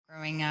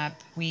Growing up,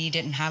 we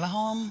didn't have a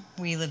home.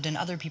 We lived in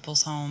other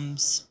people's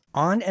homes.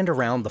 On and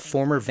around the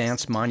former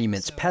Vance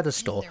Monument's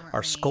pedestal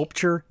are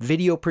sculpture,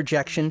 video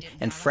projection,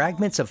 and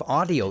fragments of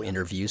audio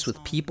interviews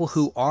with people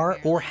who are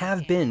or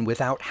have been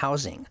without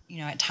housing.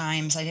 At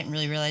times, I didn't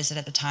really realize it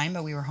at the time,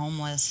 but we were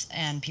homeless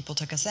and people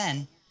took us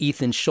in.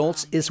 Ethan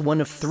Schultz is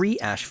one of 3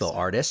 Asheville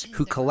artists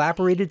who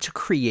collaborated to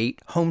create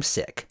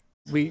Homesick.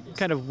 We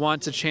kind of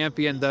want to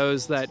champion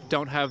those that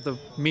don't have the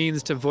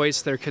means to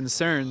voice their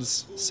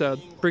concerns. So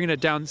bringing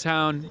it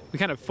downtown, we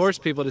kind of force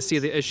people to see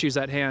the issues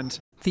at hand.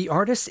 The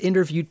artists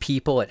interviewed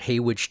people at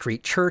Haywood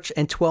Street Church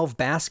and 12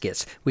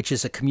 Baskets, which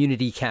is a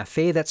community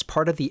cafe that's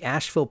part of the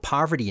Asheville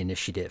Poverty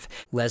Initiative.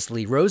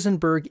 Leslie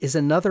Rosenberg is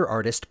another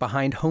artist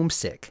behind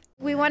Homesick.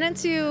 We wanted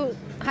to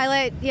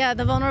highlight,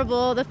 the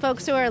vulnerable, the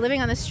folks who are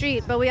living on the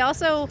street, but we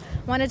also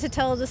wanted to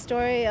tell the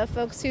story of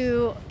folks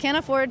who can't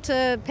afford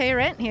to pay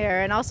rent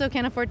here and also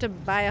can't afford to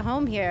buy a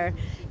home here.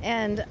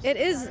 And it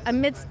is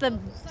amidst the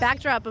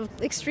backdrop of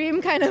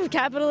extreme kind of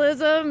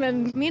capitalism,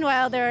 and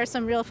meanwhile there are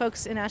some real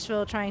folks in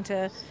Asheville trying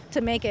to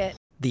make it.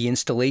 The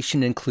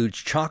installation includes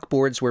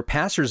chalkboards where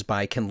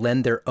passersby can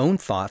lend their own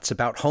thoughts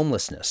about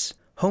homelessness.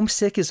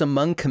 Homesick is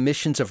among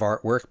commissions of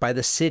artwork by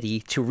the city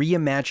to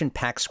reimagine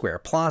Pack Square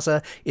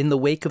Plaza in the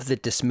wake of the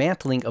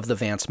dismantling of the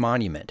Vance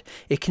Monument.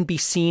 It can be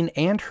seen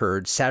and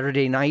heard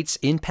Saturday nights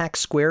in Pack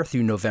Square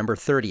through November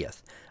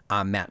 30th.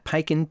 I'm Matt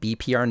Peiken,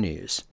 BPR News.